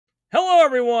Hello,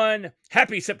 everyone.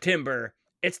 Happy September.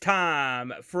 It's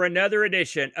time for another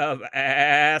edition of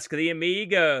Ask the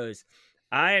Amigos.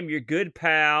 I am your good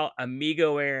pal,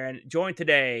 Amigo Aaron, joined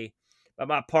today by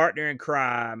my partner in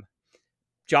crime,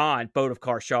 John Boat of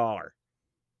Carshaller.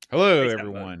 Hello, Thanks, Boat.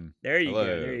 everyone. There you go.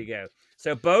 Hello. There you go.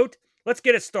 So, Boat, let's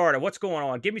get it started. What's going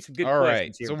on? Give me some good All right.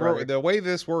 questions here, So brother. the way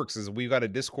this works is we've got a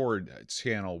Discord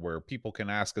channel where people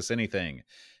can ask us anything,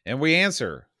 and we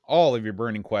answer all of your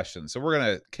burning questions. So we're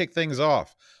going to kick things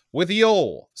off with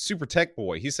Yol, Super Tech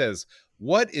Boy. He says,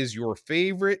 what is your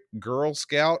favorite Girl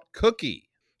Scout cookie?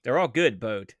 They're all good,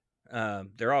 Boat.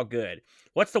 They're all good.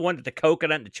 What's the one with the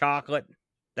coconut and the chocolate?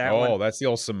 That one? That's the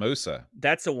old samosa.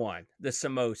 That's the one. The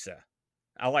samosa.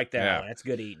 I like that Yeah. one. That's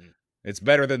good eating. It's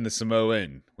better than the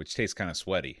Samoan, which tastes kind of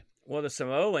sweaty. Well, the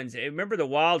Samoans, remember the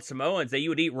wild Samoans? You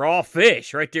would eat raw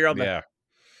fish right there on the.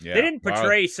 Yeah. They didn't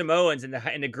portray Samoans in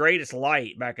the greatest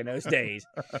light back in those days,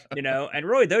 And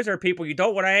really, those are people you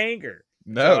don't want to anger.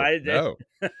 No.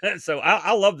 So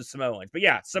I love the Samoans, but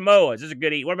yeah, Samoas is a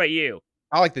good eat. What about you?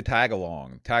 I like the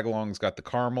tag-along. Tag-along's got the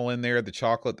caramel in there, the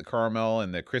chocolate, the caramel,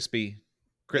 and the crispy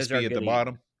at the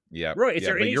bottom. Yeah. Roy, is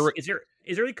there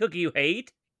any cookie you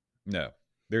hate? No,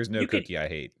 there's no cookie I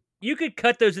hate. You could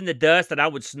cut those in the dust, and I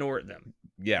would snort them.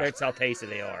 Yeah, that's how tasty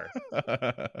they are.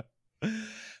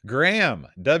 Graham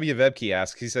W. Vebke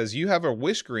asks. He says, "You have a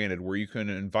wish granted where you can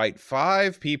invite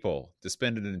 5 people to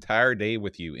spend an entire day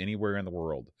with you anywhere in the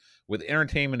world with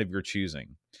entertainment of your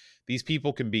choosing. These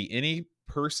people can be any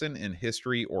person in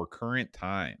history or current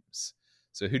times.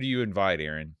 So, who do you invite,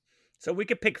 Aaron?" So we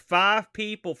could pick 5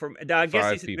 people from. I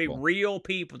guess these would be real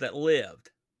people that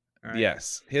lived. Right.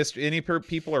 Yes, any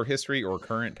people or history or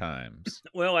current times.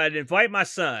 Well, I'd invite my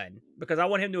son because I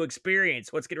want him to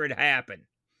experience what's getting ready to happen.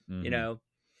 Mm-hmm.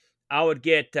 I would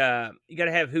get. You got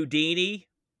to have Houdini.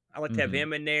 I like to have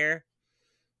him in there.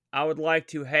 I would like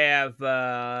to have.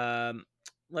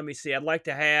 Let me see. I'd like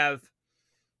to have.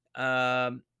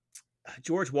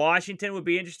 George Washington would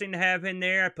be interesting to have in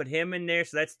there. I put him in there,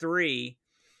 so that's 3.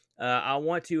 I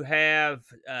want to have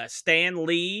Stan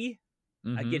Lee.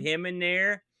 I get him in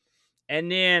there, and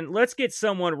then let's get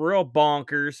someone real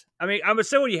bonkers. I mean, I'm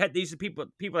assuming you had these people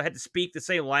that had to speak the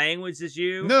same language as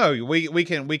you. No, we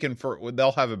can.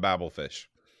 They'll have a babblefish.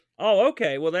 Oh,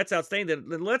 okay. Well, that's outstanding.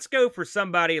 Then let's go for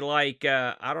somebody like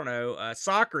I don't know,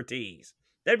 Socrates.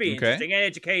 That'd be interesting and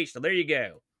educational. There you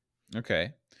go.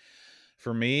 Okay.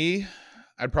 For me,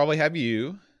 I'd probably have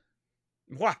you.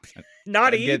 What?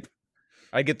 Not Eve?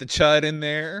 I get the chud in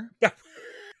there. Did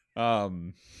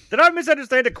I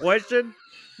misunderstand the question?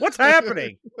 What's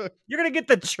happening? You're gonna get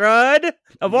the chud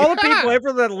of all the people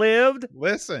ever that lived?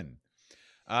 Listen,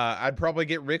 I'd probably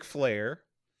get Ric Flair.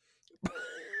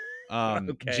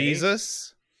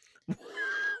 Jesus.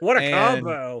 What a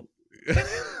combo!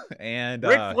 And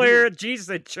Ric Flair, Jesus,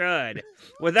 and chud.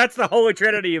 Well, that's the holy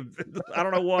trinity of I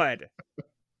don't know what.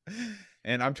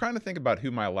 And I'm trying to think about who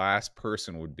my last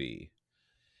person would be.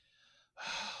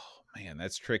 Oh, man,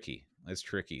 that's tricky.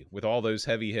 With all those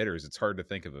heavy hitters, it's hard to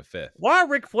think of a 5th. Why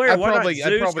Ric Flair? I'd probably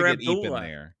get Eep in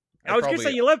there. I was gonna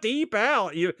say you left Eep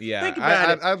out. Think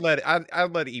about it.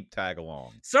 I'd let Eep tag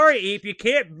along. Sorry, Eep, you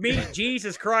can't meet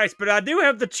Jesus Christ, but I do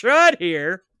have the chud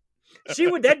here.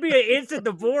 That'd be an instant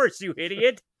divorce, you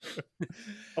idiot.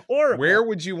 Horrible. Where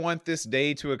would you want this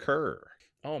day to occur?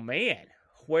 Oh man,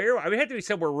 where? I mean, it had to be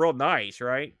somewhere real nice,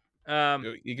 right?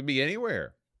 You can be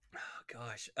anywhere. Oh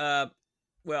gosh.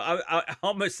 Well, I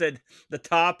almost said the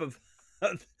top of,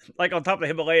 like on top of the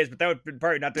Himalayas, but that would be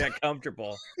probably not that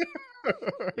comfortable.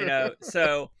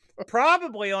 So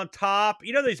probably on top.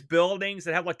 These buildings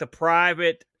that have like the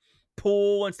private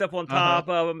pool and stuff on top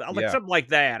of them, like something like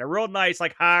that. A real nice,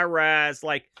 like high rise,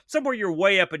 like somewhere you're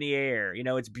way up in the air.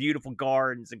 It's beautiful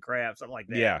gardens and crap, something like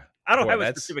that. Yeah, I don't have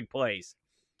a specific place.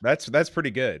 That's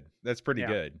pretty good. That's pretty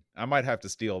good. I might have to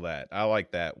steal that. I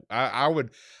like that. I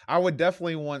would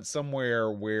definitely want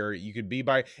somewhere where you could be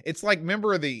by. It's like,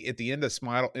 remember at the end of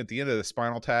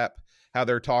Spinal Tap, how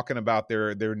they're talking about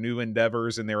their new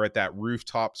endeavors, and they're at that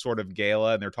rooftop sort of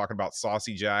gala, and they're talking about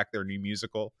Saucy Jack, their new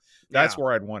musical. That's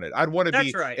where I'd want it. I'd want to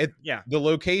be at the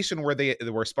location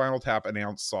where Spinal Tap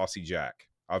announced Saucy Jack.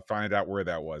 I'll find out where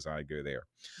that was, and I'd go there.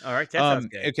 All right, that sounds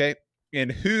good. Okay. And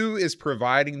who is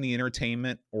providing the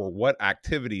entertainment, or what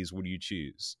activities would you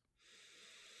choose?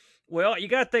 Well, you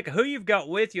got to think of who you've got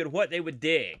with you and what they would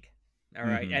dig. All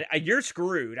right. And you're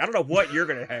screwed. I don't know what you're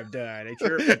going to have done. It's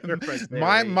your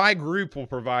my group will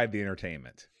provide the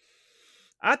entertainment.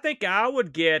 I think I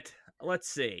would get, let's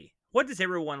see, what does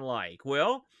everyone like?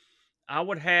 Well, I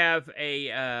would have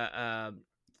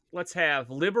let's have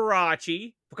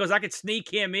Liberace, because I could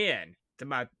sneak him in to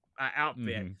my outfit.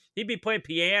 Mm-hmm. He'd be playing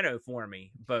piano for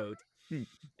me, Boat.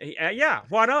 Yeah,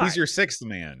 why not? He's your sixth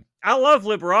man. I love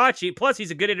Liberace. Plus,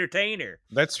 he's a good entertainer.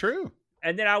 That's true.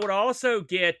 And then I would also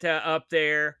get up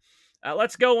there.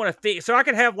 Let's go on a theme. So I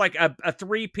could have like a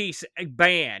 3-piece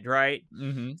band, right?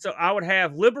 Mm-hmm. So I would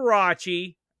have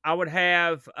Liberace. I would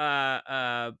have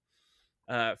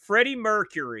Freddie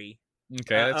Mercury.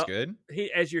 Okay, that's good.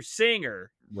 As your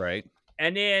singer. Right.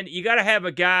 And then you got to have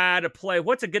a guy to play.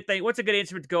 What's a good thing? What's a good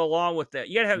instrument to go along with that?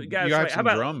 You got to have guys. You have some how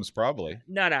about drums, probably.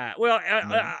 No. Well,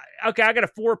 okay. I got a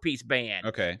 4-piece band.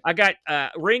 Okay. I got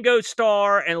Ringo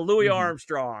Starr and Louis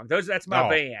Armstrong. That's my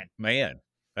band. Man,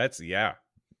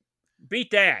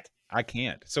 Beat that. I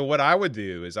can't. So what I would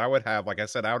do is I would have, like I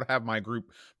said, I would have my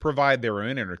group provide their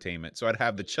own entertainment. So I'd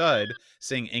have the Chud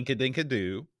sing Inka Dinka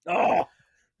Doo. Oh,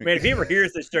 man, if he ever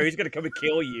hears this show, he's going to come and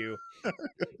kill you.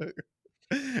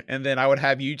 And then I would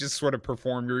have you just sort of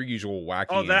perform your usual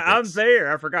wacky antics. I'm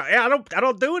there. I forgot. Yeah, I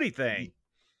don't do anything.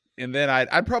 And then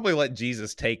I'd probably let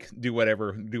Jesus do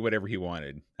whatever he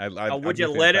wanted. Would you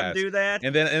let him do that?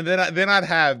 And then I'd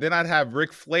have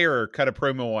Ric Flair cut a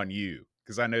promo on you,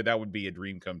 because I know that would be a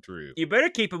dream come true. You better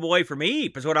keep him away from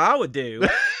Eep, is what I would do.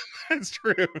 That's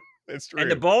true. That's true.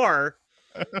 And the bar.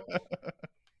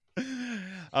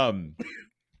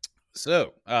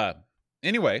 So,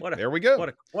 anyway, there we go.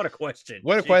 What a question.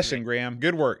 What a question, Graham.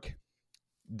 Good work.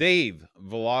 Dave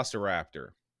Velociraptor.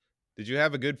 Did you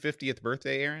have a good 50th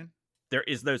birthday, Aaron? There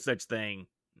is no such thing,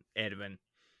 Edwin.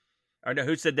 Or no,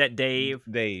 who said that, Dave?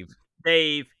 Dave.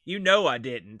 You know I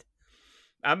didn't.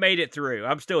 I made it through.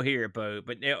 I'm still here, Bo,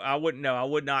 but I wouldn't know. I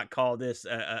would not call this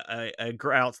a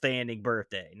outstanding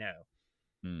birthday. No.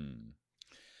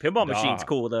 Pinball machine's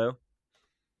cool, though.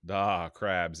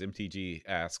 Crabs. MTG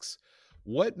asks,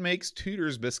 what makes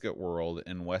Tudor's Biscuit World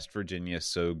in West Virginia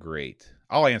so great?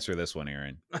 I'll answer this one,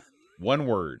 Aaron. One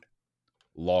word.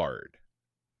 Lard.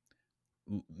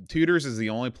 Tudor's is the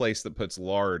only place that puts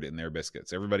lard in their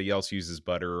biscuits. Everybody else uses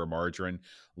butter or margarine.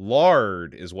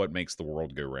 Lard is what makes the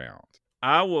world go round.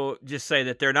 I will just say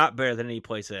that they're not better than any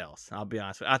place else. I'll be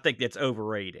honest with you. I think that's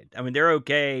overrated. I mean, they're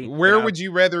okay. Where would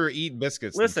you rather eat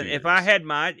biscuits? Listen, if I had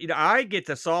my, I get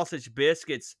the sausage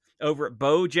biscuits over at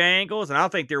Bojangles, and I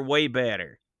think they're way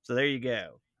better. So there you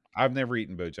go. I've never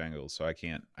eaten Bojangles, so I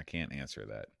can't answer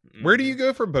that. Where do you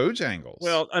go for Bojangles?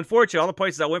 Well, unfortunately, all the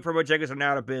places I went for Bojangles are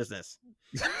now out of business.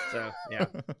 So, yeah.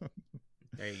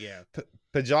 There you go.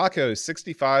 Pajako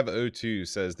 6502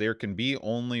 says there can be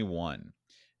only one.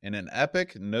 In an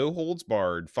epic,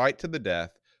 no-holds-barred fight to the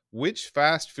death, which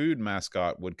fast food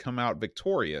mascot would come out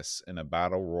victorious in a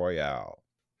battle royale?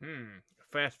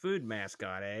 Fast food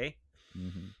mascot, eh?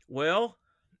 Mm-hmm. Well,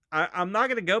 I'm not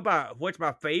going to go by what's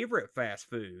my favorite fast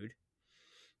food.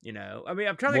 You know, I mean,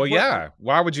 I'm trying to. Well, yeah.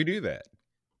 Why would you do that?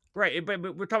 Right, but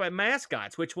we're talking about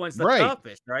mascots. Which one's the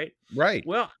toughest, right? Right.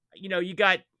 Well, you know, you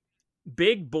got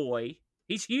Big Boy.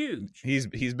 He's huge. He's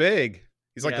big.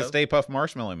 He's like the Stay Puft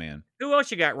Marshmallow Man. Who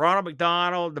else you got? Ronald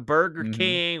McDonald, the Burger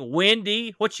King,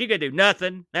 Wendy. What's she gonna do?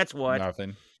 Nothing. That's what.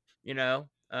 Nothing. You know.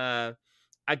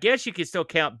 I guess you can still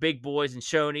count Big Boys and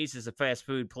Shoney's as a fast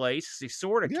food place. You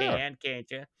sort of can, can't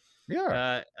you?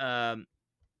 Yeah.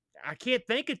 I can't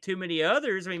think of too many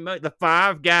others. I mean, the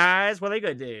Five Guys. What are they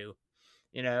gonna do?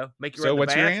 You know, make you run the bathroom.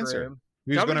 So what's your answer?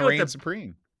 Who's going to reign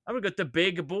supreme? I'm gonna go with the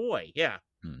Big Boy. Yeah.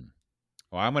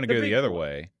 Well, I'm going to go the other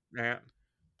way. Yeah.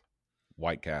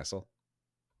 White Castle.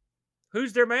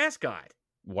 Who's their mascot?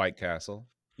 White Castle.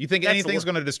 You think anything's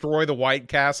going to destroy the White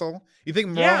Castle? You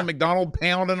think Ronald McDonald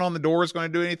pounding on the door is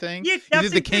going to do anything? You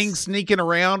think the king sneaking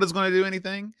around is going to do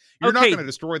anything? You're not going to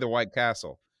destroy the White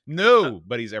Castle.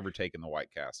 Nobody's ever taken the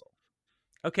White Castle.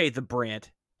 Okay, the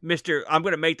Brent. Mr. I'm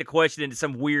going to make the question into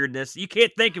some weirdness. You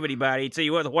can't think of anybody until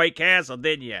you went to the White Castle,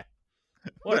 didn't you?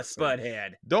 What a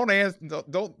spudhead.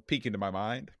 Don't peek into my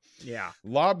mind. Yeah.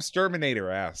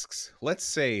 Lobsterminator asks, let's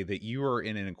say that you are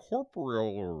in an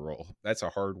incorporeal, that's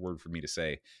a hard word for me to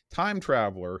say, time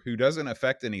traveler who doesn't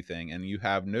affect anything and you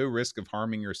have no risk of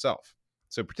harming yourself.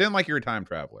 So pretend like you're a time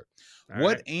traveler.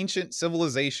 What ancient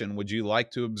civilization would you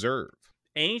like to observe?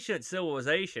 Ancient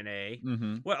civilization, eh?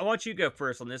 Mm-hmm. Well, why don't you go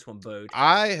first on this one, Bode?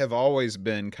 I have always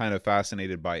been kind of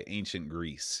fascinated by ancient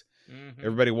Greece. Mm-hmm.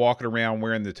 Everybody walking around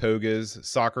wearing the togas,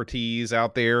 Socrates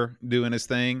out there doing his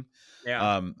thing.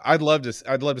 Yeah. I'd love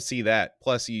to see that.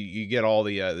 Plus, you get all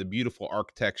the beautiful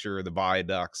architecture, the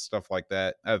viaducts, stuff like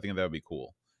that. I think that would be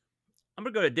cool. I'm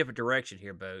gonna go a different direction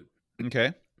here, Bode.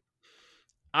 Okay.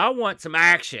 I want some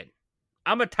action.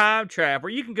 I'm a time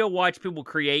traveler. You can go watch people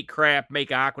create crap,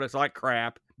 make aqueducts like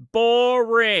crap.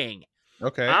 Boring.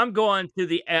 Okay. I'm going to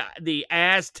the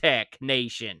Aztec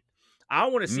nation. I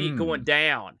want to see it going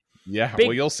down. Yeah, big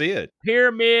well, you'll see it.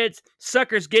 pyramids,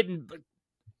 suckers getting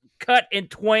cut in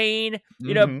twain,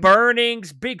 Mm-hmm.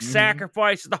 burnings, big Mm-hmm.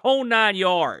 sacrifices, the whole 9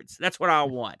 yards. That's what I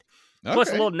want. Okay. Plus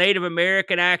a little Native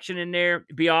American action in there.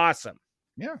 It'd be awesome.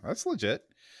 Yeah, that's legit.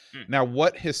 Now,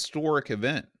 what historic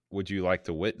event would you like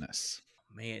to witness?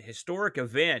 Man, historic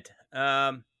event.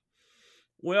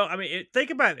 Well, I mean, think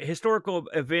about historical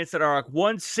events that are like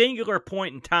one singular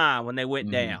point in time when they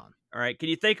went down. All right. Can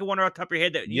you think of one off the top of your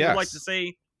head that you would like to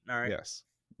see? All right. Yes.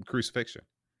 Crucifixion.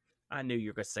 I knew you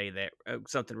were going to say that.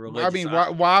 Something religious. I mean,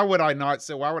 why would I not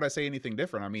say, why would I say anything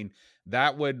different? I mean,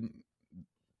 that would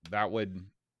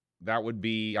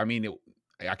be, I mean,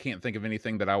 I can't think of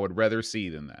anything that I would rather see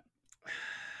than that.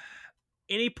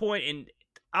 Any point in,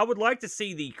 I would like to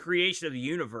see the creation of the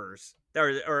universe,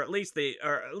 or at least the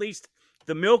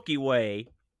Milky Way.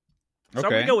 So I'm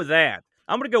going to go with that.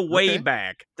 I'm going to go way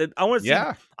back. I want to see.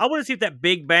 I want to see if that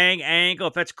Big Bang angle,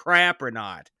 if that's crap or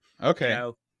not.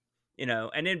 Okay.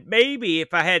 And then maybe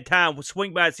if I had time, we'll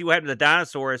swing by and see what happened to the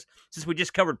dinosaurs. Since we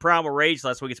just covered Primal Rage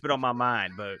last week, it's been on my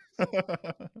mind. But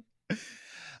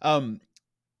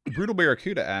Brutal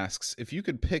Barracuda asks, if you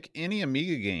could pick any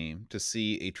Amiga game to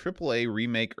see a AAA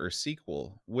remake or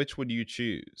sequel, which would you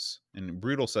choose? And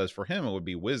Brutal says for him it would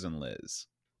be Wiz and Liz.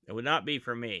 It would not be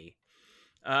for me.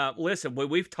 Listen,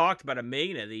 we've talked about a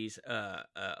million of these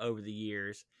over the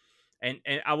years. And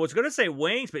I was going to say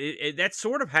Wings, but that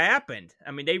sort of happened. I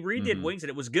mean, they redid Wings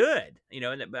and it was good,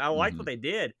 and I liked what they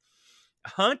did.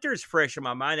 Hunter's fresh in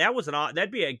my mind.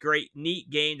 That'd be a great, neat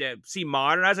game to see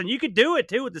modernized, and you could do it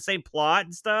too with the same plot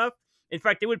and stuff. In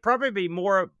fact, it would probably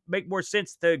make more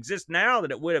sense to exist now than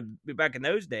it would have back in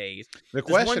those days. The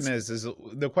question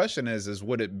is,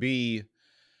 would it be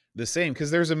the same? Because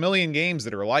there's a million games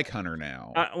that are like Hunter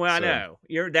now. I know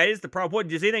that is the problem. What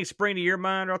does anything spring to your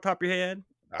mind off the top of your head?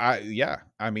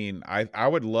 I mean, I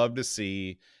would love to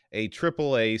see a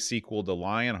AAA sequel to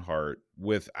Lionheart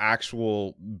with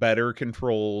actual better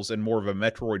controls and more of a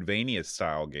Metroidvania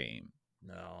style game.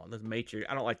 No, I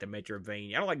don't like the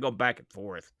Metroidvania. I don't like going back and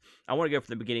forth. I want to go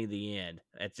from the beginning to the end.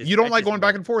 You don't like going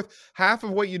back and forth? Half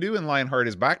of what you do in Lionheart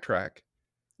is backtrack.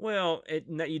 Well,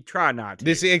 you try not to.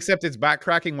 Except it's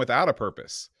backtracking without a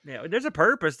purpose. Yeah, there's a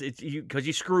purpose. It's because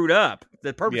you screwed up.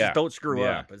 The purpose is don't screw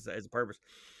up as a purpose.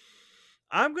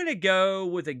 I'm going to go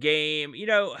with a game.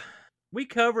 We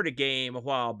covered a game a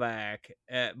while back.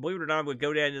 Believe it or not, I'm going to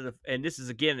go down and this is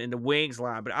again in the Wings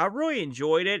line, but I really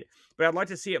enjoyed it, but I'd like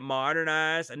to see it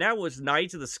modernized. And that was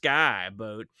Knights of the Sky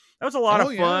boat. That was a lot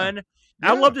of fun.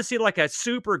 Yeah. I'd love to see like a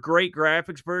super great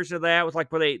graphics version of that with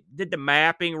like where they did the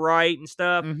mapping right and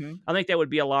stuff. I think that would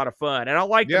be a lot of fun. And I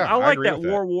like that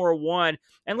World War I.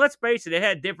 And let's face it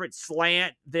had a different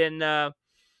slant than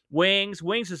Wings.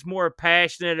 Wings is more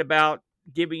passionate about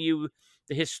giving you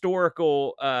the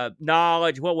historical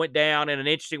knowledge, what went down in an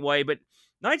interesting way. But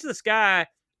Knights of the Sky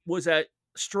was a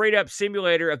straight up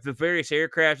simulator of the various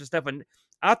aircrafts and stuff. And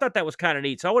I thought that was kind of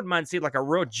neat. So I wouldn't mind seeing like a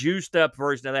real juiced up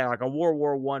version of that, like a World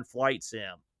War I flight sim.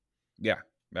 Yeah.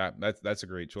 That's a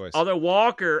great choice. Although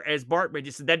Walker, as Bartman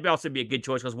just said, that'd also be a good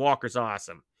choice because Walker's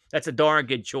awesome. That's a darn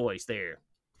good choice there.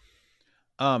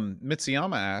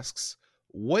 Mitsuyama asks,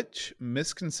 which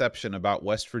misconception about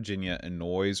West Virginia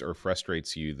annoys or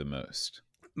frustrates you the most?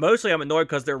 Mostly I'm annoyed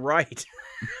because they're right.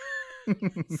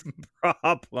 It's a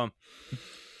problem.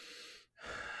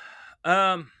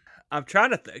 I'm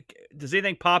trying to think. Does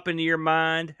anything pop into your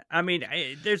mind? I mean,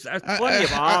 there's plenty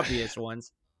of obvious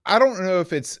ones. I don't know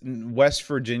if it's West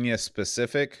Virginia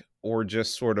specific or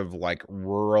just sort of like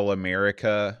rural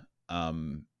America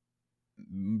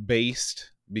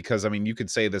based. Because, I mean, you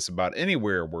could say this about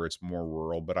anywhere where it's more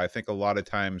rural, but I think a lot of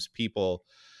times people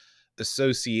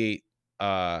associate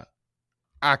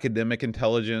academic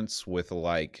intelligence with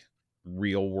like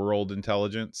real world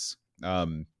intelligence.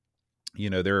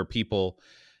 There are people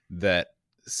that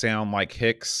sound like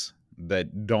Hicks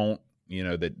that don't,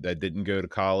 that didn't go to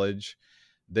college,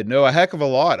 that know a heck of a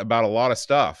lot about a lot of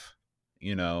stuff,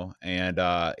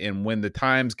 and when the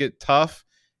times get tough,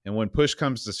 and when push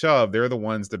comes to shove, they're the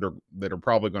ones that are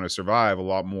probably going to survive a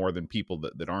lot more than people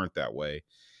that aren't that way.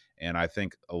 And I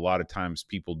think a lot of times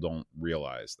people don't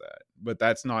realize that. But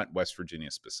that's not West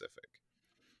Virginia specific.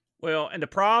 Well, and the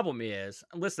problem is,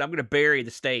 listen, I'm going to bury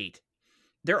the state.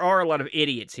 There are a lot of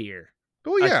idiots here.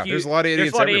 Oh, yeah. There's a lot of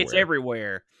idiots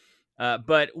everywhere.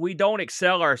 But we don't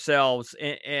excel ourselves.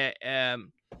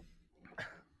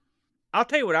 I'll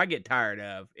tell you what I get tired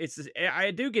of. I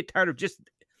do get tired of just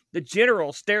the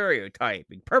general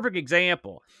stereotyping. Perfect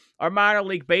example. Our minor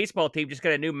league baseball team just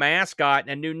got a new mascot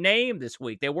and a new name this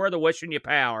week. They were the West Virginia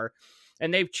Power,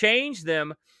 and they've changed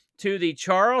them to the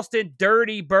Charleston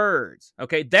Dirty Birds.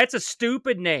 Okay, that's a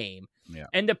stupid name. Yeah.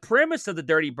 And the premise of the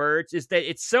Dirty Birds is that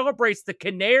it celebrates the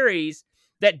canaries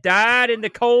that died in the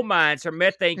coal mines from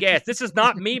methane gas. This is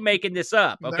not me making this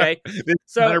up, okay? No,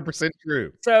 it's 100%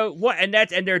 true. So what? And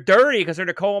they're dirty because they're in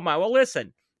a coal mine. Well,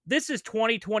 listen, this is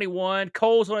 2021.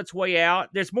 Coal's on its way out.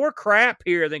 There's more crap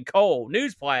here than coal.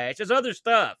 Newsflash. There's other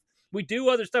stuff. We do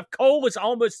other stuff. Coal is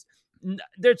almost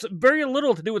there's very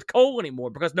little to do with coal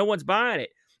anymore because no one's buying it.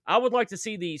 I would like to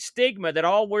see the stigma that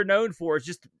all we're known for is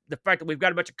just the fact that we've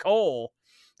got a bunch of coal.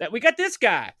 That we got this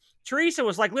guy. Teresa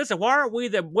was like, listen, why aren't we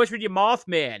the West Virginia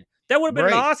Mothmen? That would have been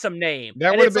an awesome name.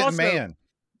 That would have been, also, man.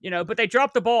 But they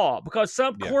dropped the ball because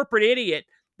some corporate idiot,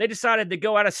 they decided to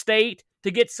go out of state to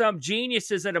get some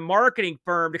geniuses at a marketing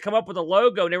firm to come up with a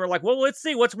logo. And they were like, well, let's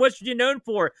see. What's West Virginia known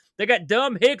for? They got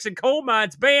dumb hicks and coal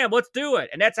mines. Bam, let's do it.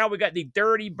 And that's how we got the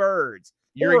Dirty Birds.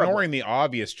 You're ignoring the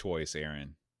obvious choice,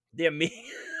 Aaron.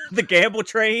 The gamble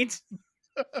trains.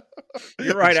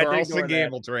 You're right. Charleston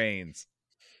gamble trains.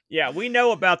 Yeah, we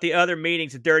know about the other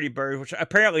meetings of Dirty Birds, which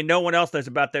apparently no one else knows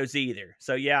about those either.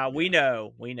 So yeah, we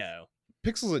know.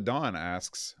 Pixels at Dawn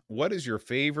asks, what is your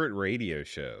favorite radio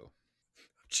show?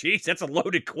 Jeez, that's a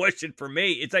loaded question for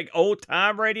me. It's like old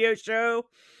time radio show.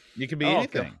 It can be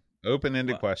anything.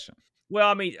 Open-ended question. Well,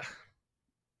 I mean,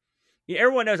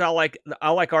 everyone knows I like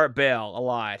Art Bell a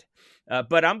lot.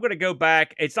 But I'm going to go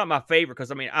back. It's not my favorite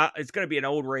because, it's going to be an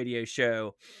old radio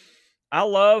show. I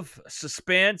love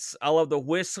Suspense. I love The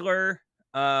Whistler.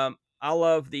 I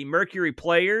love the Mercury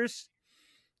Players.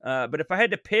 But if I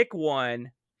had to pick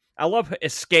one, I love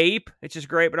Escape, which is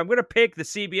great. But I'm going to pick the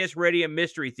CBS Radio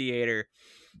Mystery Theater.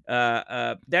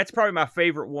 That's probably my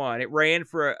favorite one. It ran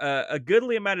for a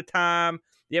goodly amount of time.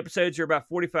 The episodes are about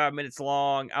 45 minutes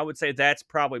long. I would say that's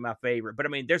probably my favorite. But,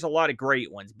 there's a lot of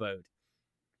great ones, both.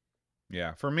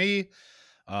 Yeah, for me,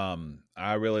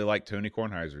 I really like Tony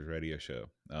Kornheiser's radio show.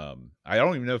 I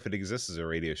don't even know if it exists as a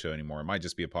radio show anymore. It might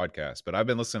just be a podcast, but I've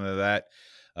been listening to that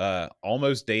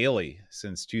almost daily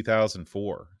since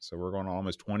 2004. So we're going on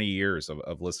almost 20 years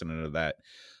of listening to that.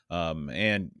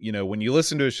 And when you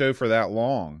listen to a show for that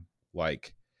long,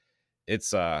 like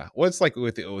it's it's like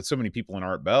with so many people in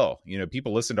Art Bell,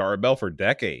 people listen to Art Bell for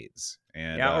decades.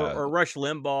 And or Rush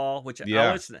Limbaugh, which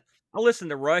I listen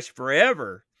to Rush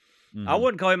forever. Mm-hmm. I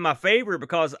wouldn't call him my favorite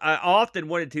because I often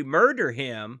wanted to murder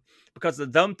him because of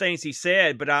the dumb things he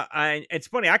said. But it's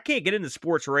funny, I can't get into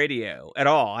sports radio at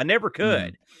all. I never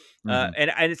could. Mm-hmm.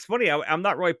 And it's funny, I'm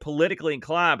not really politically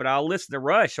inclined, but I'll listen to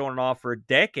Rush on and off for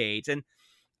decades. And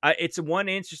it's one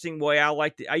interesting way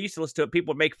I used to listen to it.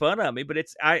 People would make fun of me, but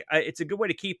it's a good way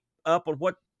to keep up on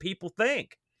what people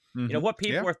think. Mm-hmm. What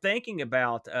people are thinking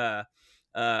about.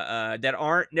 That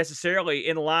aren't necessarily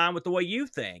in line with the way you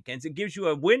think. And it gives you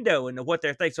a window into what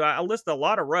they're thinking. So I listen to a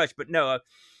lot of Rush, but no,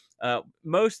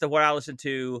 most of what I listen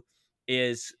to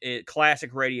is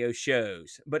classic radio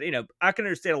shows. But, I can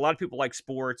understand a lot of people like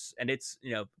sports, and it's,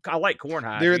 I like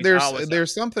Kornheiser.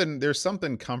 There's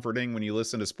something comforting when you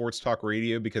listen to sports talk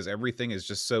radio because everything is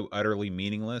just so utterly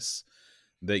meaningless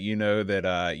that,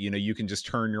 you can just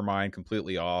turn your mind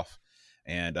completely off.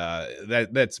 And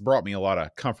that's brought me a lot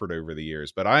of comfort over the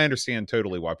years, but I understand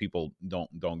totally why people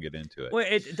don't get into it. Well,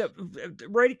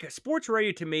 the sports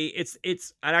radio to me, it's,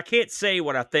 and I can't say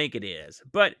what I think it is,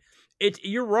 but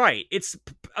you're right. It's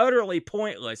utterly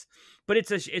pointless, but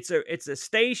it's a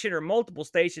station or multiple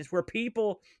stations where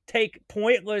people take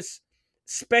pointless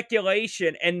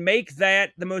speculation and make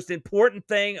that the most important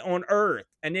thing on earth,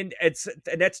 and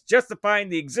that's justifying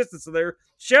the existence of their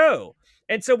show.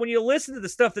 And so when you listen to the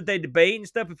stuff that they debate and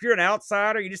stuff, if you're an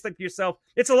outsider, you just think to yourself,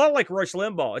 it's a lot like Rush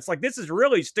Limbaugh. It's like, this is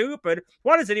really stupid.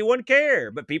 Why does anyone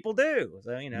care? But people do.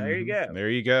 So, there you go. There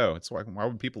you go. It's like, why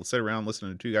would people sit around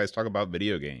listening to two guys talk about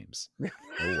video games? The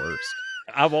worst.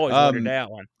 I've always wondered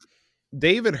that one.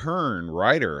 David Hearn,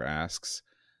 writer, asks,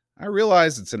 I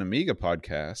realize it's an Amiga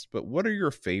podcast, but what are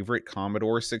your favorite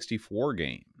Commodore 64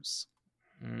 games?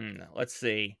 Let's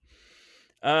see.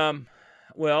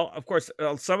 Well, of course,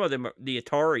 some of them, the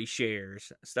Atari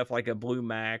shares, stuff like a Blue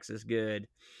Max is good.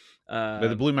 But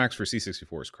the Blue Max for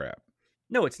C64 is crap.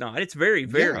 No, it's not. It's very,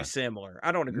 very similar.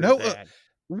 I don't agree with that.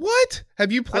 What?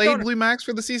 Have you played Blue Max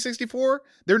for the C64?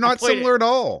 They're not similar at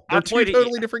all. They're two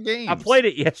totally different games. I played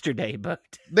it yesterday, but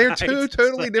they're two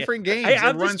totally different games.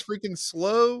 It runs freaking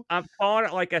slow. I'm calling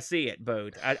it like I see it,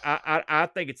 Boat. I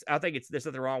think there's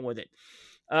nothing wrong with it.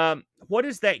 What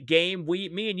is that game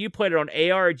me and you played it on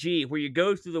ARG where you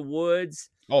go through the woods?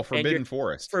 Oh, Forbidden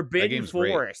Forest. Forbidden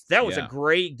Forest. That was a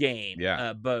great game.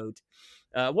 Yeah. Boat.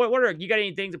 What are you got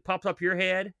anything that pops up your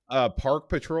head? Park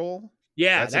Patrol.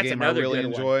 Yeah, That's a that's game I another really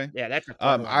good one. enjoy. Yeah, that's a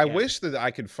fun one. I Yeah. wish that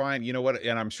I could find, you know what,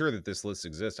 and I'm sure that this list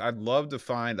exists. I'd love to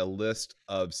find a list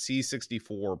of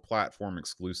C64 platform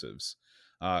exclusives.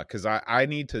 Because I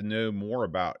need to know more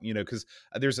about, you know, because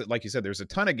like you said, there's a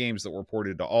ton of games that were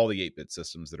ported to all the 8-bit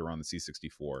systems that are on the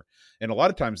C64. And a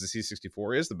lot of times the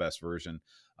C64 is the best version.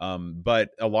 But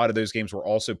a lot of those games were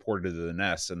also ported to the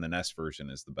NES, and the NES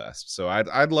version is the best. So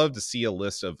I'd love to see a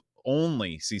list of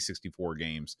only C64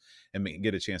 games and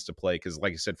get a chance to play, because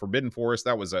like I said, Forbidden Forest,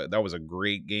 that was a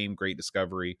great game, great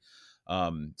discovery.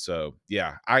 So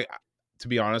yeah, to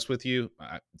be honest with you,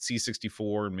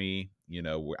 C64 and me, you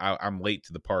know, I'm late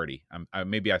to the party.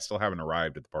 Maybe I still haven't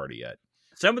arrived at the party yet.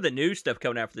 Some of the new stuff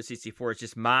coming out for the C64 is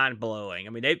just mind blowing. I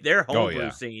mean, their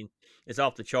homebrew scene is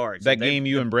off the charts. That game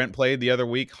you and Brent played the other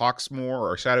week, Hawksmoor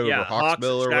or Shadow over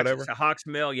Hawksbill or whatever.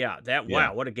 Hawksmill, yeah.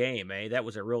 Wow, what a game, eh? That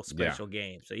was a real special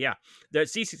game. So yeah, the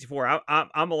C64,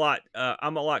 I'm a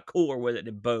lot cooler with it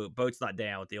than Boat. Boat's not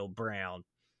down with the old Brown.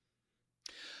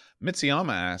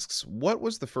 Mitsuyama asks, what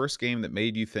was the first game that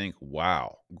made you think,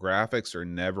 wow, graphics are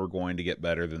never going to get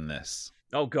better than this?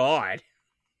 Oh, God.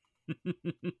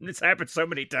 It's happened so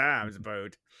many times,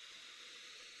 Boat.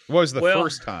 What was the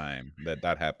first time that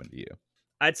happened to you?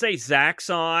 I'd say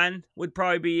Zaxxon would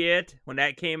probably be it. When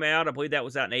that came out, I believe that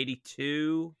was out in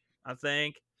 82, I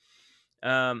think.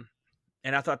 And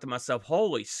I thought to myself,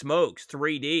 holy smokes,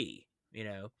 3D, you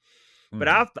know. But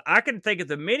I can think of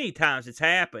the many times it's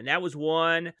happened. That was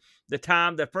one.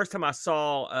 The first time I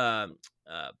saw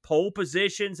Pole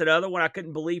Positions, another one. I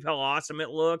couldn't believe how awesome it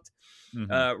looked.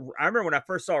 I remember when I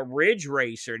first saw Ridge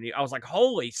Racer, and I was like,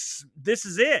 holy, this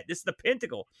is it. This is the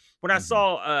pinnacle. When I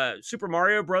saw Super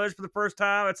Mario Brothers for the first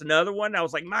time, that's another one. I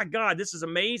was like, my God, this is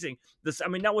amazing. I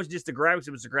mean, that wasn't just the graphics.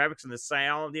 It was the graphics and the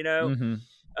sound, you know.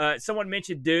 Someone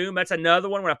mentioned Doom. That's another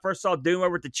one. When I first saw Doom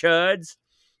over at the Chuds.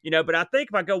 You know, but I think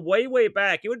if I go way, way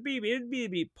back, it would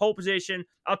be Pole Position.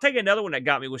 I'll take another one that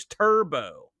got me was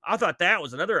Turbo. I thought that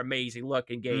was another amazing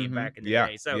looking game back in the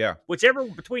day. So whichever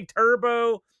between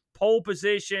Turbo, Pole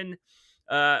Position,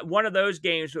 one of those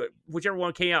games, whichever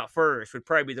one came out first, would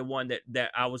probably be the one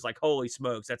that I was like, holy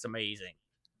smokes, that's amazing.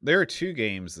 There are two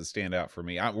games that stand out for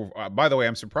me. By the way,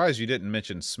 I'm surprised you didn't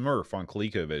mention Smurf on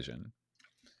ColecoVision.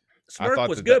 Smurf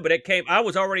was good, but I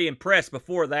was already impressed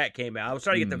before that came out. I was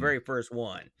trying to get the very first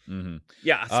one.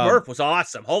 Yeah, Smurf was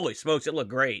awesome. Holy smokes, it looked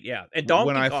great. Yeah, and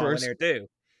Donkey Kong in there too.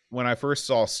 When I first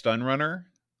saw Stun Runner,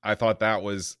 I thought that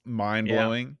was mind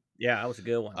blowing. Yeah, that was a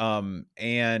good one.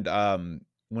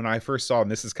 When I first saw, and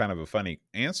this is kind of a funny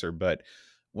answer, but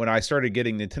when I started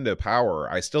getting Nintendo Power,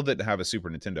 I still didn't have a Super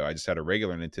Nintendo. I just had a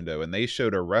regular Nintendo, and they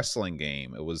showed a wrestling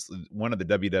game. It was one of the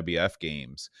WWF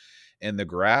games. And the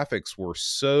graphics were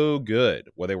so good.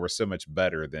 Well, they were so much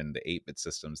better than the 8-bit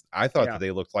systems. I thought that they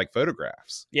looked like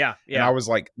photographs. Yeah. And I was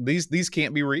like, these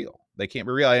can't be real. They can't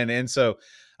be real. And so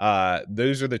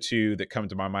those are the two that come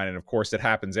to my mind. And of course, it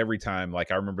happens every time.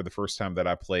 Like I remember the first time that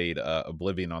I played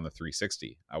Oblivion on the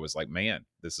 360. I was like, man,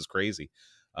 this is crazy.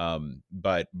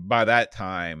 But by that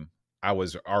time, I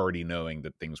was already knowing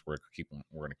that things were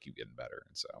going to keep getting better.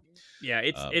 And so, yeah,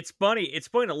 it's funny. It's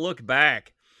funny to look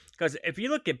back. Because if you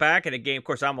look back at a game, of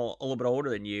course, I'm a little bit older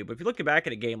than you, but if you look back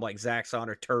at a game like Zaxxon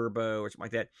or Turbo or something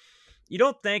like that, you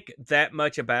don't think that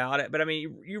much about it. But I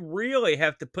mean, you really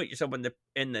have to put yourself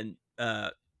in the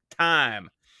time.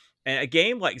 And a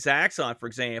game like Zaxxon, for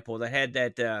example, that had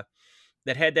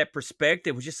that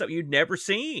perspective was just something you'd never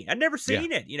seen. I'd never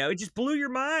seen it. You know, it just blew your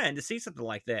mind to see something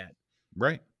like that.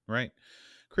 Right.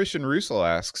 Christian Russell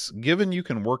asks, given you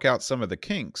can work out some of the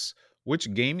kinks,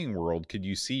 which gaming world could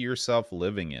you see yourself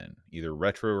living in, either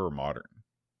retro or modern,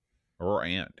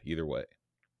 either way?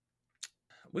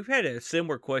 We've had a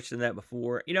similar question to that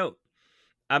before. You know,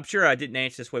 I'm sure I didn't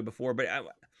answer this way before, but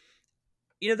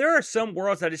there are some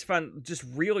worlds I just find just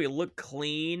really look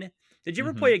clean. Did you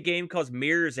ever play a game called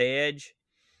Mirror's Edge?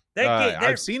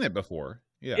 I've seen it before.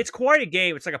 Yeah, it's quite a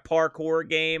game. It's like a parkour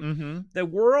game. The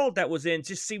world that was in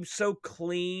just seems so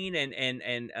clean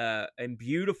and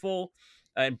beautiful.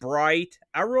 And bright.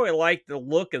 I really like the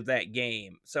look of that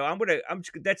game. So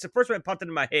that's the first one that popped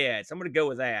into my head. So I'm gonna go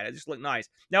with that. It just looked nice.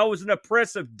 Now it was an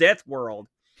oppressive death world,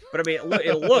 but I mean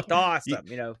it looked awesome.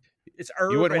 You know, it's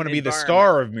urban. You wouldn't want to be the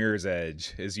star of Mirror's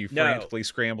Edge as you frantically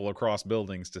scramble across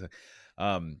buildings to.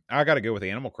 I got to go with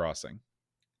Animal Crossing.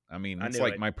 I mean, it's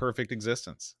like my perfect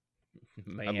existence.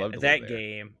 Man, I love that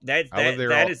game.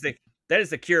 That is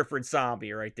the cure for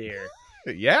insomnia right there.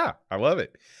 Yeah, I love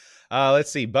it.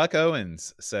 Let's see. Buck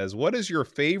Owens says, what is your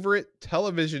favorite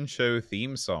television show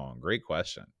theme song? Great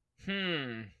question.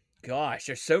 Gosh,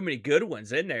 there's so many good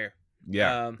ones in there.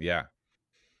 Yeah.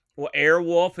 Well,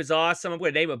 Airwolf is awesome. I'm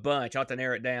going to name a bunch. I'll have to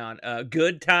narrow it down.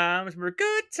 Good Times. Remember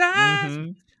Good Times?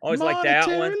 Mm-hmm. Always like that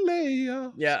one.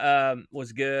 Layoffs. Yeah,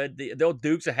 was good. The old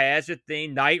Dukes of Hazzard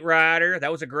theme. Knight Rider.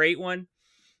 That was a great one.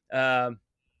 Gosh,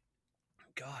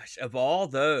 of all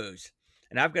those.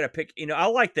 And I've got to pick, I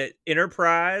like the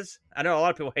Enterprise. I know a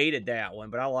lot of people hated that one,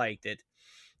 but I liked it.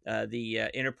 The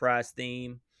Enterprise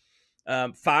theme.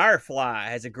 Firefly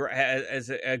has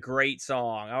a great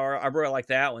song. I really like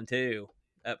that one too.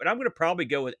 But I'm going to probably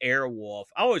go with Airwolf.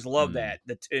 I always love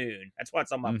the tune. That's why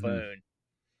it's on my phone.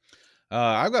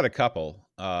 I've got a couple.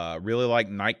 Really like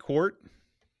Night Court.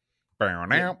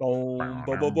 Boom, boom,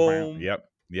 boom, boom. Yep.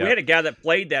 We had a guy that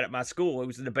played that at my school. He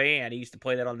was in the band. He used to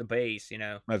play that on the bass,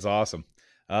 That's awesome.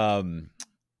 I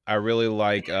really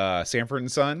like Sanford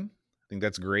and Son. I think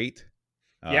that's great.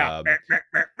 Yeah.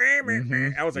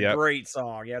 That was a great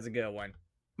song. Yeah, it's a good one.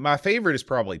 My favorite is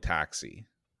probably Taxi.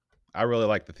 I really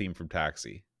like the theme from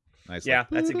Taxi. Nice. Yeah,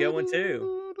 that's a good one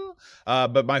too.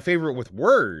 But my favorite with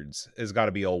words has got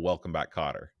to be old Welcome Back,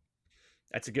 Kotter.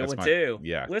 That's a good one too.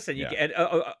 Yeah. Listen, you get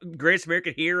Greatest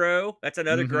American Hero. That's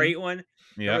another great one.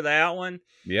 Remember that one?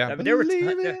 Yeah. I mean, there were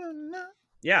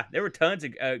tons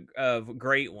of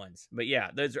great ones. But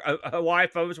yeah, there's Hawaii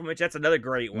Phobos, which that's another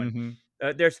great one.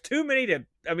 There's too many to.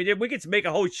 I mean, we could make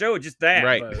a whole show of just that.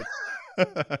 Right.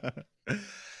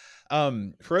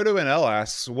 Frodo NL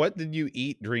asks, "What did you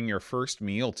eat during your first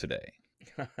meal today?"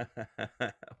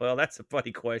 Well, that's a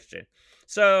funny question.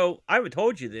 So I haven't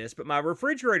told you this, but my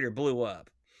refrigerator blew up.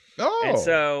 Oh, and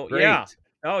so great. Yeah.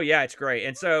 Oh yeah, it's great.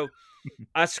 And so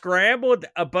I scrambled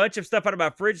a bunch of stuff out of my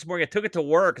fridge this morning. I took it to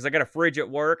work because I got a fridge at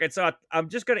work, and so I'm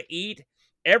just going to eat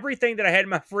everything that I had in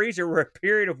my freezer for a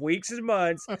period of weeks and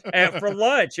months for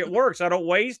lunch at work, so I don't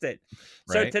waste it.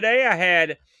 Right. So today I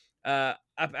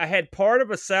had part of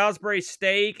a Salisbury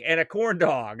steak and a corn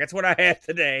dog. That's what I had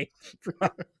today.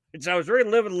 So I was really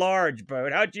living large, Bo.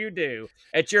 How'd you do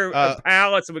at your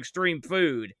palace of extreme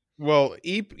food? Well,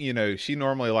 Eep, she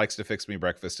normally likes to fix me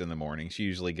breakfast in the morning. She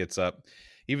usually gets up,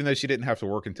 even though she didn't have to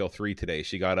work until 3 today.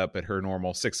 She got up at her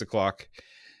normal 6 o'clock.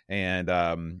 And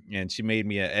she made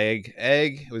me an egg.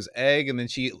 It was egg, and then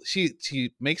she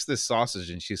makes this sausage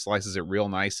and she slices it real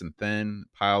nice and thin,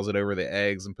 piles it over the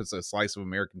eggs, and puts a slice of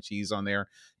American cheese on there.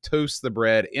 Toasts the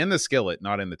bread in the skillet,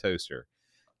 not in the toaster.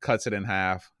 Cuts it in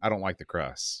half. I don't like the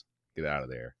crust. Get out of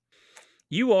there.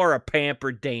 You are a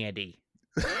pampered dandy.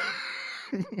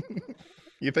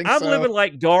 You think I'm so? living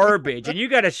like garbage, and you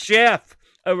got a chef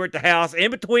over at the house.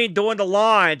 In between doing the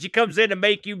lines, she comes in to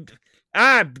make you.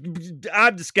 I'm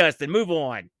disgusted. Move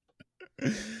on.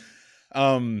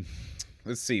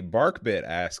 Let's see. Barkbit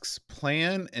asks,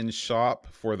 plan and shop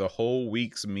for the whole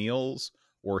week's meals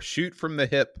or shoot from the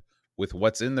hip with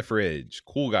what's in the fridge,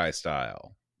 cool guy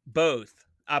style? Both.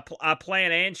 I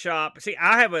plan and shop. See,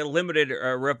 I have a limited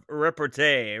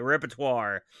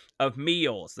repertoire of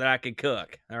meals that I can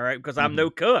cook. All right, because I'm no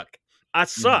cook. I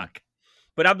suck,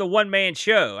 but I'm the one-man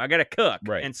show. I got to cook,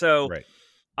 right? And so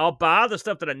I'll buy the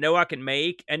stuff that I know I can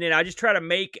make, and then I just try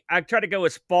to go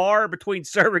as far between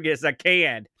serving as I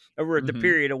can over the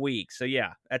period of weeks. So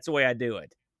yeah, that's the way I do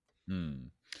it.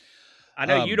 I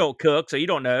know you don't cook, so you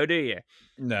don't know, do you?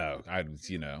 No,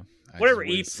 whatever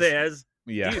Eve says.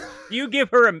 Yeah. Do you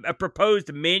give her a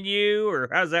proposed menu, or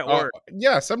how does that work?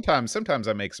 Yeah, sometimes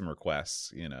I make some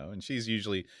requests, and she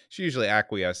usually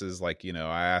acquiesces. Like,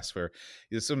 I ask for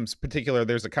some particular,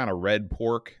 there's a kind of red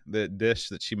pork dish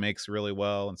that she makes really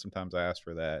well, and sometimes I ask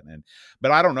for that.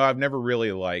 But I don't know, I've never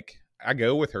really I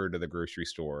go with her to the grocery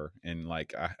store and I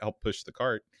help push the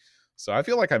cart. So I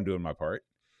feel like I'm doing my part.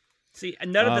 See,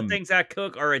 none of the things I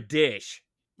cook are a dish.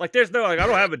 There's no I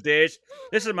don't have a dish.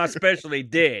 This is my specialty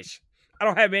dish. I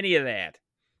don't have any of that.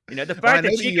 The fact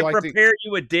that she can prepare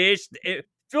you a dish, it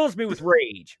fills me with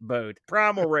rage, both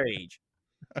primal rage.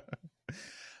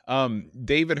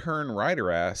 David Hearn Ryder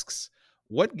asks,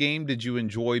 what game did you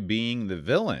enjoy being the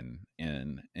villain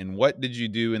in? And what did you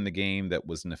do in the game that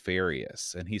was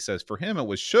nefarious? And he says for him, it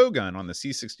was Shogun on the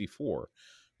C64.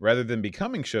 Rather than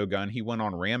becoming Shogun, he went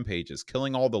on rampages,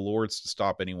 killing all the lords to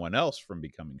stop anyone else from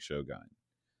becoming Shogun.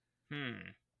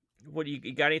 What do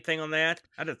you got anything on that?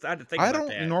 I had to think about that. I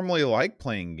don't normally like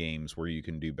playing games where you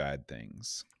can do bad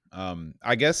things.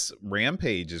 I guess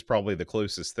Rampage is probably the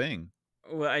closest thing.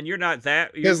 Well, and you're not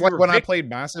that, because when I played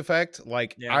Mass Effect,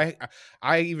 I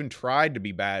even tried to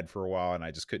be bad for a while and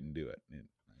I just couldn't do it. I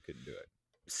couldn't do it.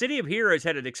 City of Heroes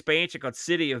had an expansion called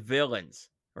City of Villains,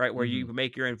 right, where you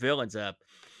make your own villains up.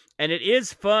 And it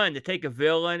is fun to take a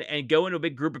villain and go into a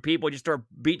big group of people and just start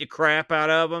beating the crap out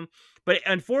of them. But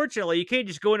unfortunately, you can't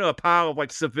just go into a pile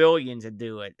of civilians and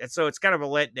do it. And so it's kind of a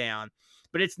letdown.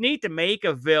 but it's neat to make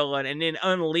a villain and then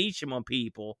unleash him on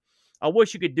people. I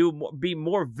wish you could be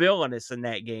more villainous in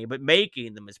that game, but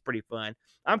making them is pretty fun.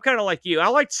 I'm kind of like you. I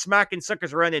like smacking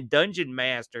suckers around in Dungeon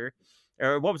Master,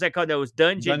 or what was that called? That was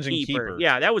Dungeon Keeper.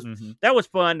 Yeah, that was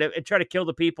fun to try to kill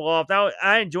the people off.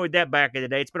 I enjoyed that back in the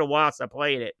day. It's been a while since I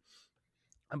played it.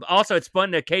 Also, it's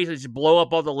fun to occasionally just blow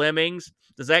up all the lemmings.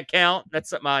 Does that count?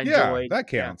 That's something I enjoyed. Yeah, that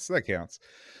counts. Yeah. That counts.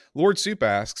 Lord Soup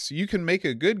asks, you can make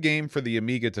a good game for the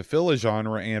Amiga to fill a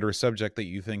genre and or subject that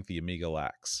you think the Amiga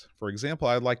lacks. For example,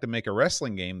 I'd like to make a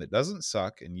wrestling game that doesn't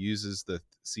suck and uses the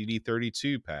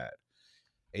CD32 pad.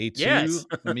 A2, yes.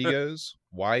 Amigos,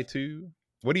 Y2.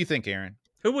 What do you think, Aaron?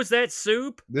 Who was that,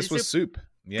 Soup? This was Soup.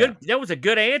 Yeah. Good. That was a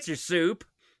good answer, Soup.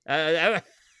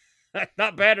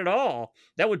 Not bad at all.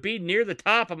 That would be near the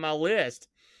top of my list.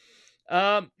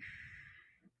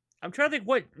 I'm trying to think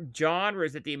what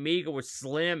genres that the Amiga was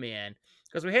slim in,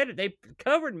 because they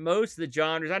covered most of the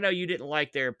genres. I know you didn't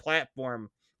like their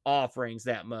platform offerings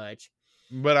that much,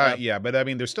 but I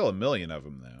mean, there's still a million of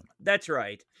them though. That's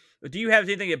right. Do you have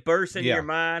anything that bursts into your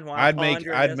mind?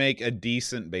 I'd make a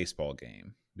decent baseball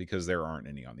game because there aren't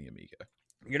any on the Amiga.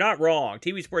 You're not wrong.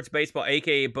 TV Sports Baseball,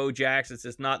 aka Bo Jackson's,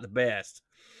 is not the best,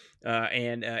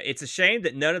 and it's a shame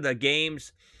that none of the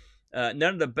games.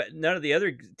 None of the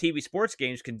other TV sports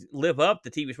games can live up to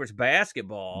TV sports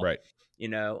basketball, right?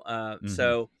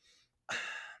 So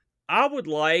I would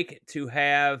like to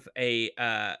have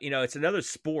it's another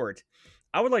sport.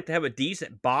 I would like to have a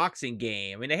decent boxing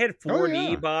game. I mean, they had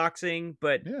 4D boxing,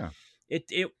 but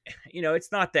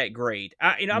it's not that great.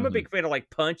 I'm a big fan of like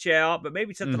Punch Out, but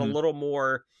maybe something a little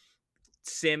more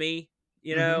something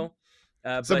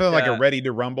like a Ready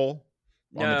to Rumble.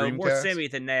 No, more semi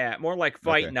than that. More like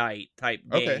Fight Night type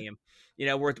game.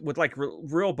 With like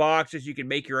real boxes, you can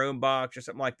make your own box or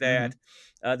something like that.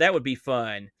 That would be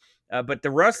fun. But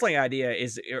the wrestling idea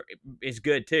is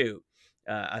good too.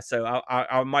 So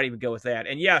I might even go with that.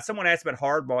 And yeah, someone asked about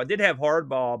Hardball. I did have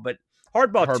Hardball, but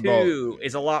Hardball 2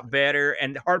 is a lot better,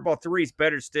 and Hardball 3 is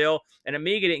better still, and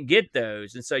Amiga didn't get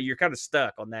those, and so you're kind of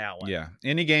stuck on that one. Yeah,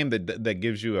 any game that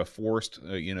gives you a forced,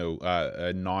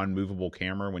 a non-movable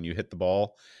camera when you hit the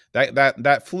ball,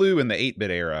 that flew in the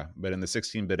 8-bit era, but in the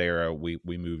 16-bit era, we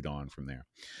moved on from there.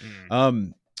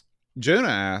 Jonah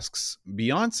asks,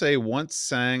 Beyonce once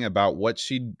sang about what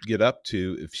she'd get up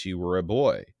to if she were a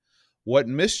boy. What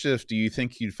mischief do you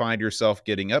think you'd find yourself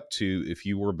getting up to if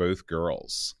you were both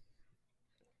girls?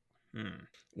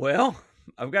 Well,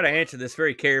 I've got to answer this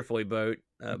very carefully, Boat,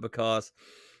 because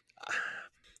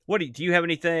do you have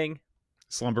anything?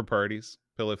 Slumber parties,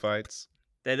 pillow fights.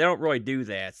 They don't really do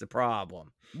that. It's the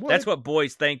problem. What? That's what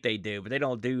boys think they do, but they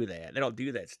don't do that. They don't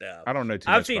do that stuff. I don't know too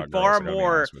much about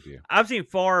girls, I've seen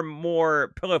far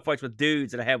more pillow fights with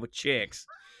dudes than I have with chicks.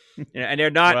 And they're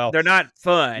not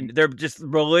fun. They're just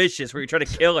malicious, where you're trying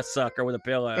to kill a sucker with a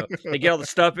pillow. They get all the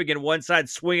stuffing in one side,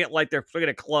 swing it like they're swinging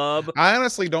a club. I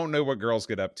honestly don't know what girls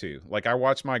get up to. Like, I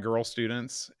watch my girl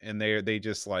students, and they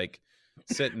just like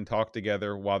sit and talk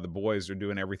together while the boys are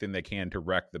doing everything they can to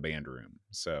wreck the band room.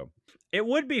 So it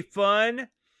would be fun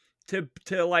to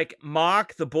like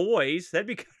mock the boys. That'd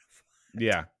be kind of fun.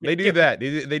 Yeah, they do that.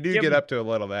 They do get up to a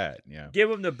little of that. Yeah, give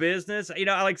them the business. Like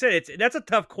I said, that's a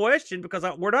tough question because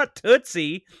we're not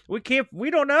Tootsie. We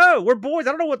don't know. We're boys. I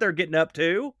don't know what they're getting up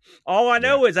to. All I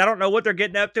know is I don't know what they're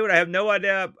getting up to, and I have no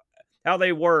idea how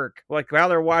they work. Like how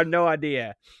they're. I have no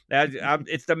idea.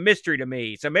 It's the mystery to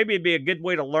me. So maybe it'd be a good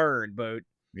way to learn. But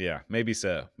yeah, maybe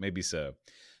so.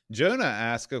 Jonah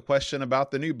asked a question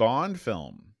about the new Bond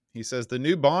film. He says, the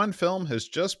new Bond film has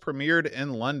just premiered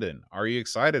in London. Are you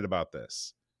excited about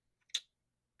this?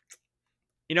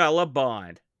 I love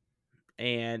Bond.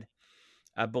 And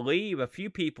I believe a few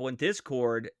people in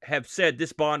Discord have said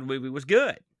this Bond movie was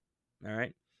good. All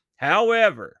right.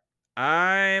 However,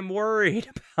 I'm worried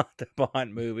about the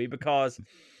Bond movie because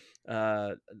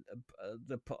Bond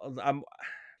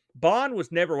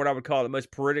was never what I would call the most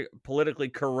politically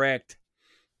correct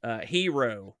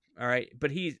hero. All right,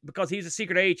 but because he's a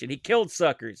secret agent, he killed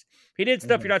suckers. He did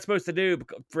stuff you're not supposed to do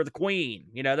for the Queen.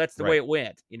 That's the way it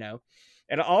went.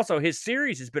 And also his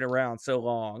series has been around so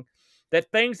long that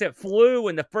things that flew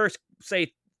in the first,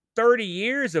 say, 30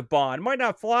 years of Bond might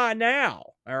not fly now.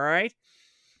 All right,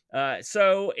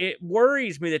 so it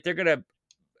worries me that they're gonna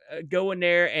go in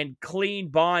there and clean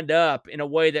Bond up in a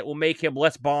way that will make him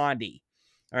less Bondy.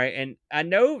 All right, and I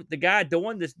know the guy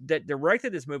doing this, that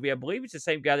directed this movie, I believe it's the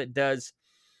same guy that does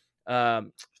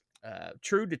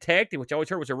True Detective, which I always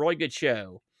heard was a really good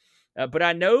show. But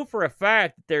I know for a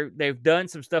fact that they've done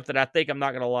some stuff that I think I'm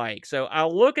not going to like. So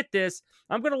I'll look at this.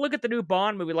 I'm going to look at the new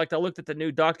Bond movie like I looked at the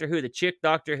new Doctor Who, the chick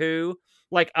Doctor Who.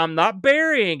 Like, I'm not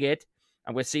burying it,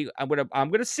 I'm going to see. I'm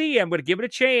going to see it. I'm going to give it a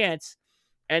chance,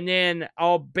 and then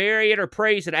I'll bury it or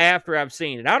praise it after I've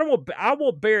seen it. I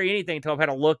won't bury anything until I've had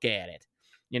a look at it,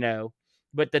 you know.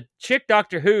 But the chick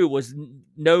Doctor Who was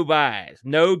no buys,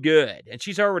 no good, and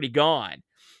she's already gone.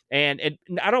 And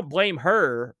I don't blame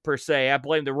her per se. I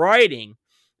blame the writing,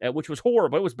 which was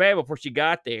horrible. It was bad before she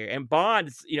got there. And Bond,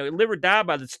 live or die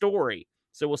by the story.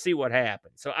 So we'll see what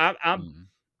happens. So I'm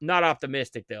not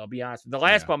optimistic, though. I'll be honest. The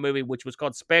last Bond movie, which was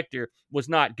called Spectre, was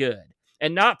not good,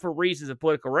 and not for reasons of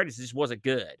political correctness. It just wasn't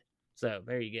good. So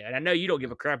there you go. And I know you don't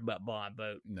give a crap about Bond,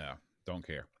 but no, don't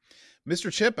care. Mr.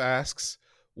 Chip asks,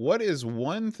 what is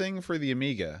one thing for the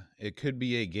Amiga? It could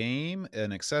be a game,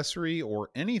 an accessory,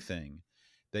 or anything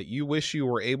that you wish you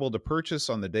were able to purchase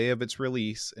on the day of its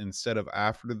release instead of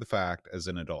after the fact as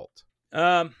an adult.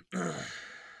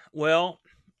 Well,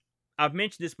 I've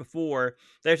mentioned this before.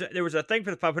 There was a thing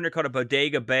for the 500 called a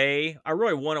Bodega Bay. I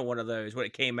really wanted one of those when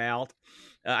it came out.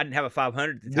 I didn't have a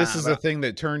 500 at the time. This is the thing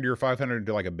that turned your 500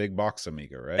 into like a big box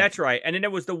Amiga, right? That's right. And then there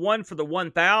was the one for the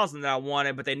 1000 that I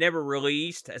wanted, but they never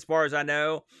released, as far as I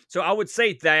know. So I would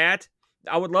say that.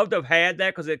 I would love to have had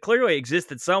that because it clearly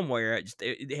existed somewhere.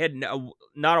 It had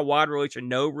not a wide release or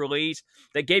no release.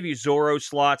 That gave you Zorro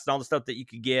slots and all the stuff that you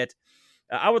could get.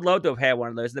 I would love to have had one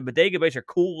of those. And the Bodega Bays are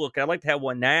cool looking. I'd like to have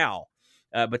one now,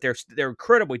 but they're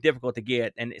incredibly difficult to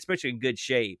get, and especially in good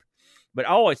shape. But I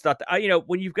always thought that,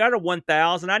 when you've got a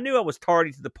 1000, I knew I was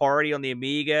tardy to the party on the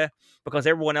Amiga because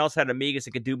everyone else had Amigas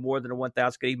that could do more than a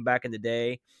 1000 could even back in the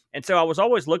day. And so I was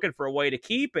always looking for a way to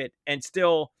keep it and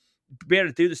still be able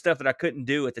to do the stuff that I couldn't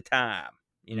do at the time.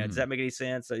 Does that make any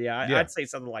sense? So yeah, I'd say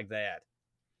something like that.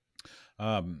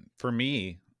 For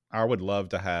me, I would love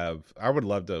to have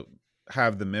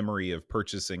the memory of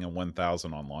purchasing a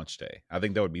 1000 on launch day. I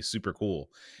think that would be super cool.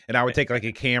 And I would take like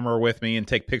a camera with me and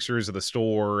take pictures of the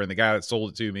store and the guy that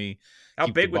sold it to me. How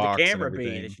big would the camera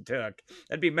be that you took?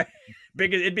 That'd be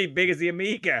big. It'd be big as the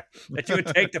Amiga that you would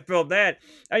take to film that.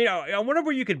 I wonder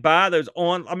where you could buy those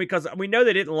on. I mean, because we know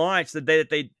they didn't launch the day that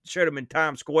they showed them in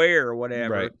Times Square or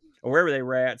whatever, right, or wherever they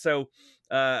were at. So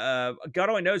God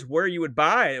only knows where you would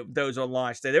buy those on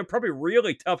launch day. They're probably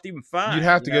really tough to even find. You'd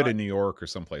have to go to New York or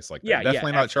someplace like that. Yeah,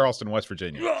 definitely not Charleston, West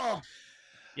Virginia.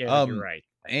 Yeah, you're right.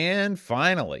 And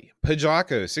finally,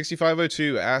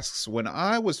 Pajako6502 asks, when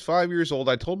I was 5 years old,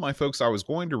 I told my folks I was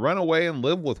going to run away and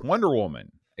live with Wonder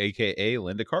Woman, a.k.a.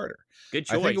 Linda Carter. Good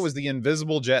choice. I think it was the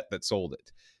Invisible Jet that sold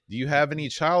it. Do you have any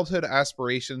childhood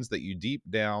aspirations that you deep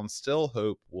down still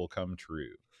hope will come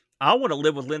true? I want to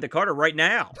live with Linda Carter right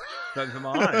now. If I'm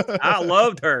honest. I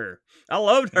loved her.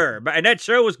 And that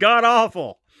show was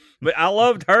god-awful. But I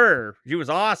loved her. She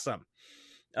was awesome.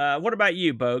 What about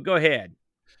you, Bo? Go ahead.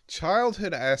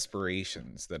 Childhood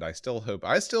aspirations that I still hope.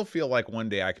 I still feel like one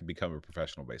day I could become a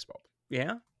professional baseball player.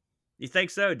 Yeah? You think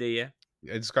so, do you?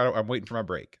 I'm waiting for my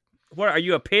break. What are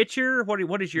you, a pitcher?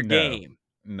 What is your game?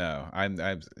 No,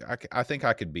 I think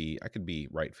I could be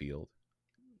right field.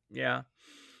 Yeah.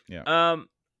 Yeah.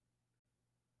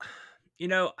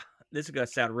 This is going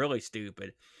to sound really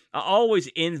stupid. I always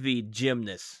envied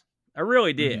gymnasts. I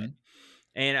really did. Mm-hmm.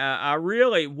 And I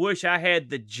really wish I had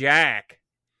the jack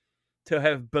to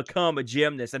have become a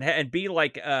gymnast and be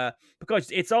like, because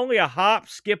it's only a hop,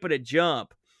 skip, and a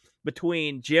jump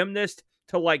between gymnast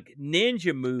to like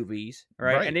ninja movies,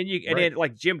 right? And then then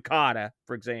like Gymkata,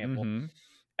 for example. Mm-hmm.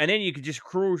 And then you could just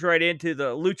cruise right into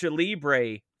the lucha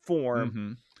libre form.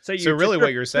 Mm-hmm. So really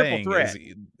what you're saying is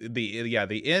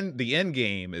the end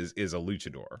game is a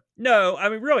luchador. No, I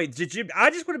mean, really, I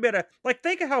just would have been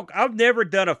think of how I've never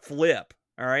done a flip,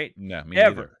 all right? No, me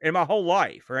ever neither. In my whole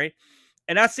life, right?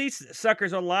 And I see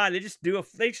suckers online, they just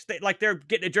like they're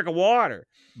getting a drink of water.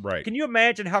 Right. Can you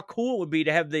imagine how cool it would be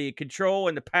to have the control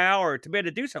and the power to be able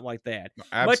to do something like that?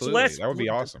 Absolutely. Much less that would be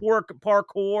awesome.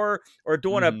 Parkour or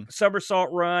doing a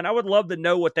somersault run. I would love to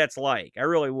know what that's like. I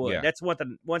really would. Yeah. That's one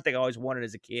thing I always wanted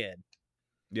as a kid.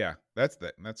 Yeah, that's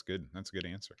good. That's a good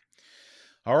answer.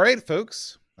 All right,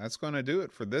 folks. That's going to do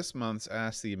it for this month's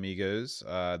Ask the Amigos.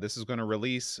 This is going to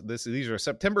release these are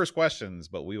September's questions,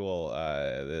 but we will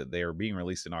they are being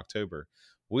released in October.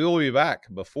 We will be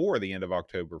back before the end of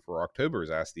October for October's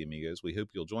Ask the Amigos. We hope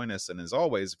you'll join us. And as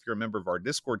always, if you're a member of our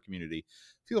Discord community,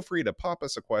 feel free to pop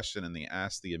us a question in the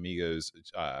Ask the Amigos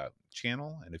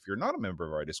channel. And if you're not a member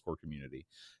of our Discord community,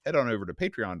 head on over to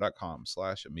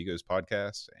patreon.com/Amigos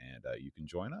podcast and you can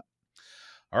join up.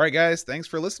 All right, guys. Thanks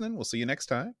for listening. We'll see you next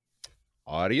time.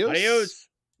 Adios. Adios.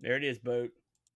 There it is, boat.